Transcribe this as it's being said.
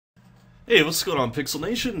Hey, what's going on, Pixel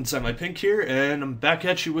Nation? It's MIPink here, and I'm back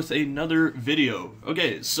at you with another video.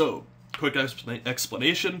 Okay, so, quick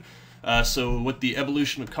explanation. So, with the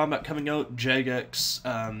Evolution of Combat coming out, Jagex,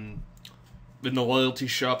 in the loyalty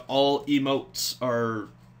shop, all emotes are,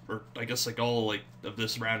 or I guess like all like of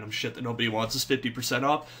this random shit that nobody wants is 50%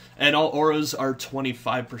 off, and all auras are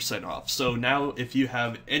 25% off. So now, if you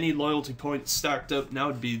have any loyalty points stacked up, now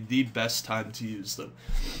would be the best time to use them.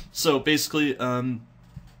 So basically,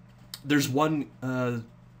 there's one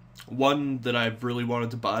that I've really wanted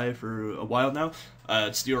to buy for a while now.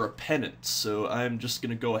 It's the Aura Penance. So I'm just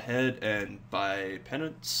gonna go ahead and buy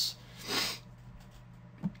Penance.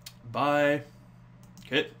 Buy.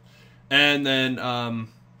 Okay. And then,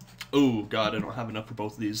 oh god, I don't have enough for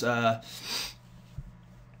both of these. I've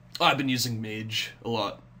been using Mage a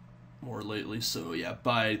lot more lately, so yeah,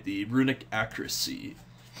 buy the Runic Accuracy.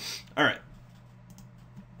 Alright.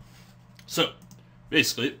 So,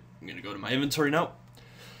 basically, I'm gonna go to my inventory now.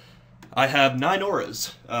 I have 9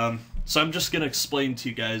 auras. So I'm just gonna explain to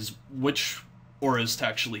you guys which auras to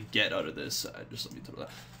actually get out of this. Just let me throw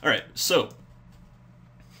that. Alright, so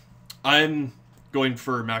I'm going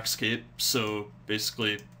for Max Cape, so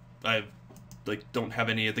basically I don't have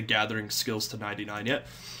any of the gathering skills to 99 yet.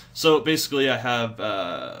 So basically I have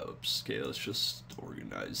oops, okay, let's just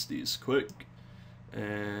organize these quick.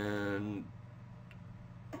 And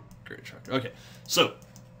Greater Tracker. Okay, so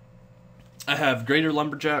I have Greater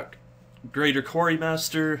Lumberjack, Greater Quarry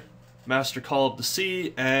Master, Master Call of the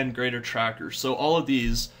Sea, and Greater Tracker. So all of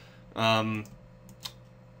these, so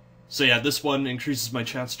yeah, this one increases my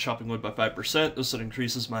chance of chopping wood by 5%. This one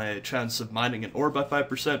increases my chance of mining an ore by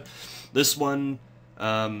 5%. This one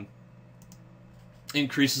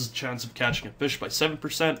increases the chance of catching a fish by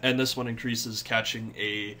 7%, and this one increases catching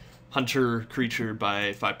a hunter creature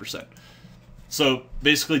by 5%. So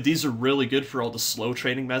basically, these are really good for all the slow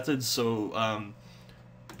training methods. So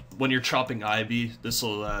when you're chopping Ivy, this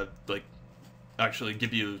will actually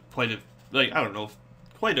give you quite a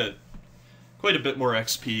quite a bit more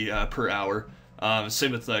XP per hour.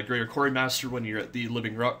 Same with Greater Quarry Master when you're at the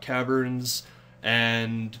Living Rock Caverns,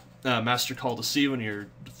 and Master Call to Sea when you're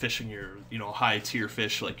fishing your high tier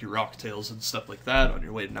fish like your rocktails and stuff like that on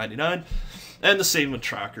your way to 99. And the same with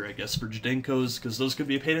Tracker, I guess, for Jadinkos, because those can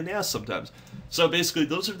be a pain in the ass sometimes. So basically,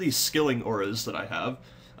 those are the skilling auras that I have.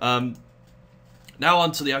 Now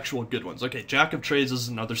on to the actual good ones. Okay, Jack of Trades is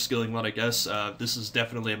another skilling one, I guess. This is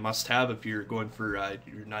definitely a must-have if you're going for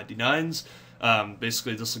your 99s.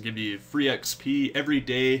 Basically, this will give you free XP every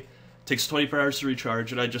day. Takes 24 hours to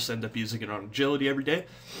recharge, and I just end up using it on Agility every day.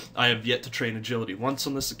 I have yet to train Agility once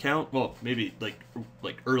on this account. Well, maybe like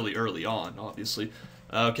early on, obviously.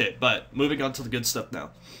 Okay, but moving on to the good stuff now.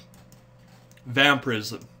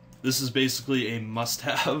 Vampirism. This is basically a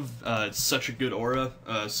must-have. It's such a good aura.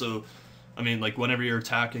 So, I mean, like, whenever you're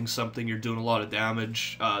attacking something, you're doing a lot of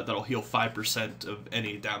damage. That'll heal 5% of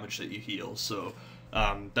any damage that you heal. So,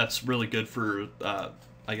 that's really good for,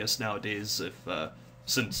 I guess, nowadays, if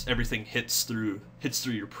since everything hits through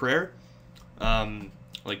your prayer.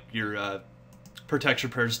 Like, your protection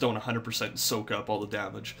prayers don't 100% soak up all the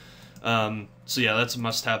damage. So yeah, that's a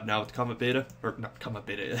must-have now with Combat Beta, or not Combat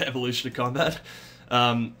Beta, Evolution of Combat.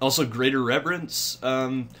 Also, Greater Reverence.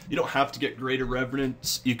 You don't have to get Greater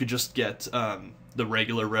Reverence. You could just get the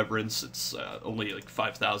regular Reverence. It's only like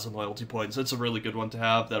 5,000 loyalty points. That's a really good one to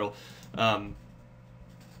have. That'll,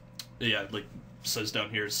 yeah, like says down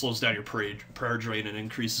here, it slows down your prayer drain and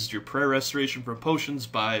increases your prayer restoration from potions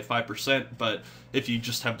by 5%. But if you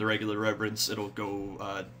just have the regular Reverence, it'll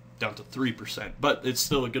go down to 3%, but it's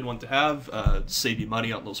still a good one to have. Save you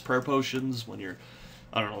money on those prayer potions when you're,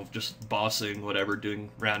 I don't know, just bossing, whatever, doing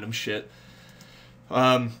random shit.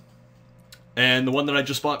 And the one that I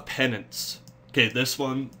just bought, Penance. Okay, this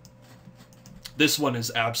one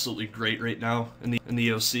is absolutely great right now in the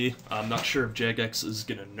EOC. I'm not sure if Jagex is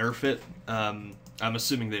gonna nerf it. I'm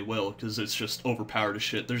assuming they will, because it's just overpowered as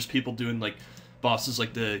shit. There's people doing like bosses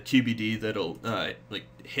like the QBD that'll like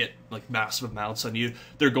hit like massive amounts on you.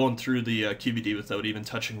 They're going through the QBD without even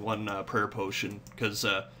touching one prayer potion, because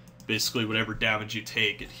basically whatever damage you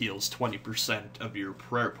take, it heals 20% of your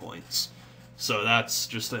prayer points. So that's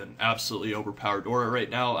just an absolutely overpowered aura right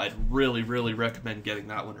now. I'd really recommend getting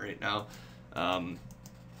that one right now.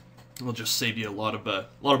 It'll just save you a lot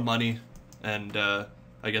of money, and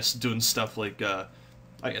I guess doing stuff like I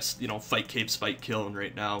guess, fight capes, fight killing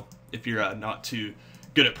right now. If you're not too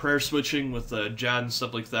good at prayer switching with Jad and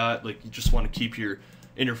stuff like that, like, you just want to keep your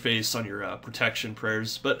interface on your protection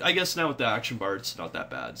prayers. But I guess now with the action bar, it's not that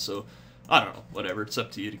bad. So, I don't know, whatever. It's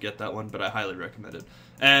up to you to get that one, but I highly recommend it.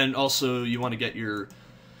 And also, you want to get your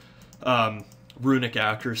runic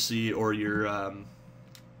accuracy or your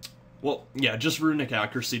well, yeah, just runic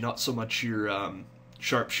accuracy, not so much your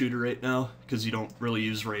sharpshooter right now, because you don't really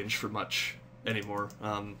use range for much anymore.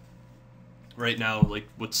 Right now, like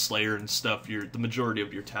with Slayer and stuff, the majority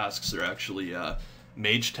of your tasks are actually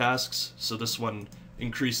mage tasks. So this one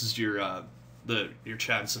increases your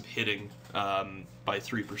chance of hitting by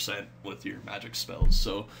 3% with your magic spells.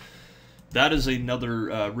 So that is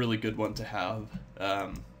another really good one to have.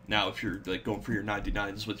 Now, if you're like going for your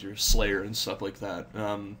 99s with your Slayer and stuff like that.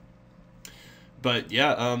 But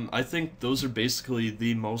yeah, I think those are basically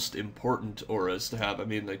the most important auras to have. I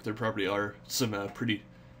mean, like there probably are some pretty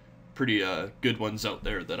good ones out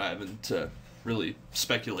there that I haven't really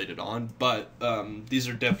speculated on, but these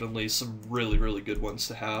are definitely some really good ones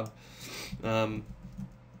to have, and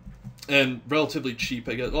relatively cheap,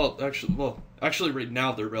 I guess. Well, actually, right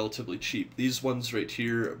now they're relatively cheap. These ones right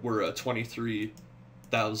here were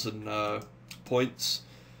 23,000 points.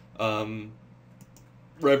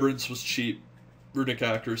 Reverence was cheap. Runic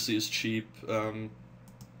accuracy is cheap.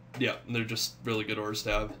 Yeah, they're just really good auras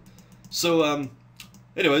to have. So,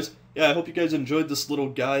 anyways, yeah, I hope you guys enjoyed this little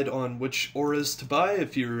guide on which auras to buy.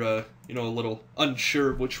 If you're, you know, a little unsure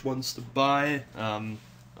of which ones to buy,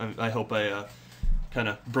 I hope I kind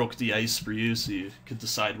of broke the ice for you so you could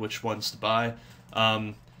decide which ones to buy.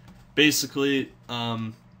 Basically,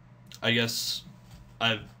 I guess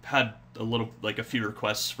I've had a few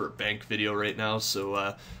requests for a bank video right now, so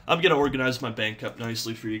I'm gonna organize my bank up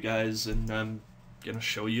nicely for you guys, and I'm gonna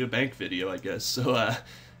show you a bank video, I guess. So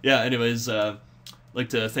yeah, anyways, like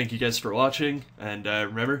to thank you guys for watching, and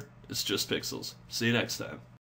remember, it's just pixels. See you next time.